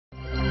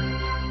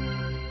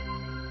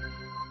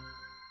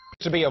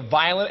To be a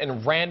violent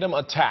and random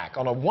attack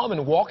on a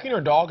woman walking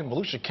her dog in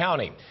Volusia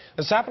County.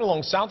 This happened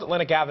along South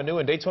Atlantic Avenue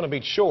in Daytona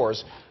Beach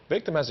Shores.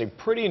 Victim has a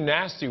pretty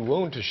nasty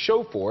wound to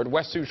show for it.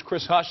 West 2's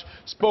Chris Hush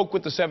spoke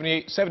with the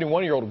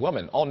 71-year-old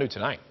woman. All new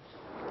tonight.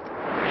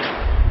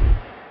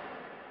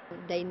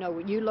 They know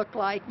what you look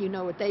like, you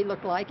know what they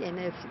look like, and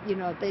if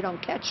they don't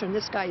catch them,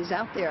 this guy is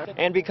out there.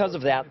 And because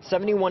of that,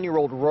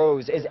 71-year-old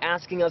Rose is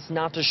asking us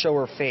not to show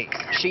her face.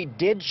 She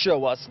did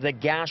show us the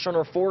gash on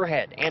her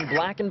forehead and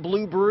black and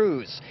blue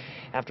bruise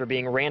after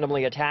being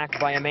randomly attacked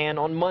by a man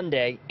on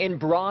Monday in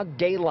broad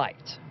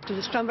daylight.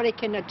 If somebody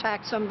can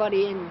attack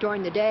somebody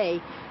during the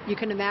day, you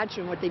can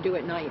imagine what they do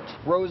at night.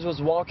 Rose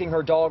was walking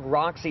her dog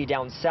Roxy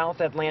down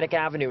South Atlantic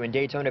Avenue in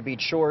Daytona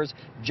Beach Shores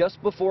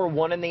just before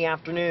 1 in the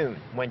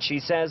afternoon when she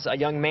says a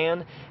young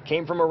man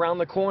came from around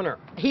the corner.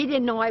 He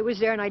didn't know I was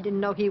there and I didn't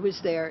know he was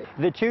there.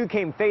 The two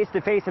came face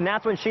to face, and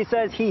that's when she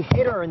says he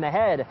hit her in the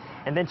head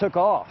and then took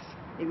off.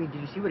 Did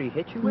you see what he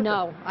hit you with?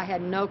 No, I had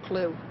no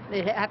clue.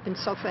 It happened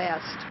so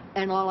fast.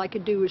 And all I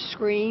could do was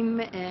scream,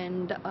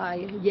 and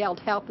I yelled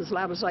help as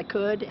loud as I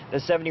could. The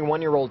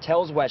 71-year-old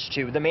tells WESH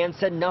 2 the man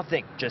said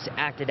nothing, just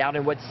acted out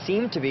in what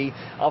seemed to be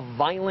a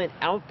violent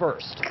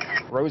outburst.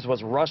 Rose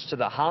was rushed to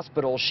the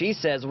hospital. She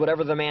says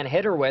whatever the man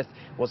hit her with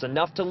was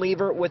enough to leave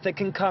her with a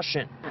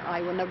concussion.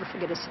 I will never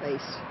forget his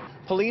face.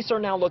 Police are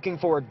now looking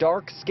for a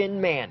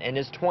dark-skinned man in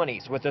his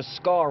 20s with a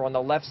scar on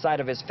the left side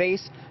of his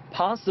face,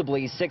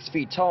 possibly 6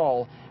 feet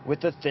tall,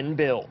 with a thin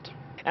build.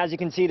 As you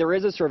can see, there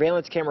is a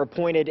surveillance camera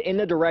pointed in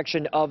the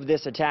direction of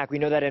this attack. We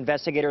know that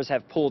investigators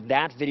have pulled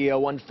that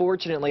video.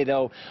 Unfortunately,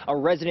 though, a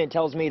resident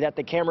tells me that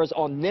the cameras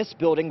on this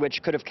building,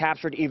 which could have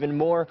captured even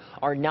more,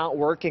 are not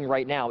working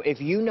right now.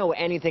 If you know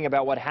anything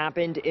about what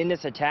happened in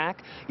this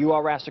attack, you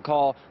are asked to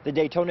call the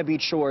Daytona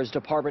Beach Shores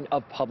Department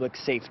of Public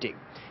Safety.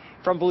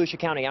 From Volusia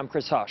County, I'm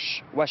Chris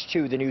Hush. WESH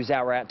 2, the News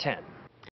Hour at 10.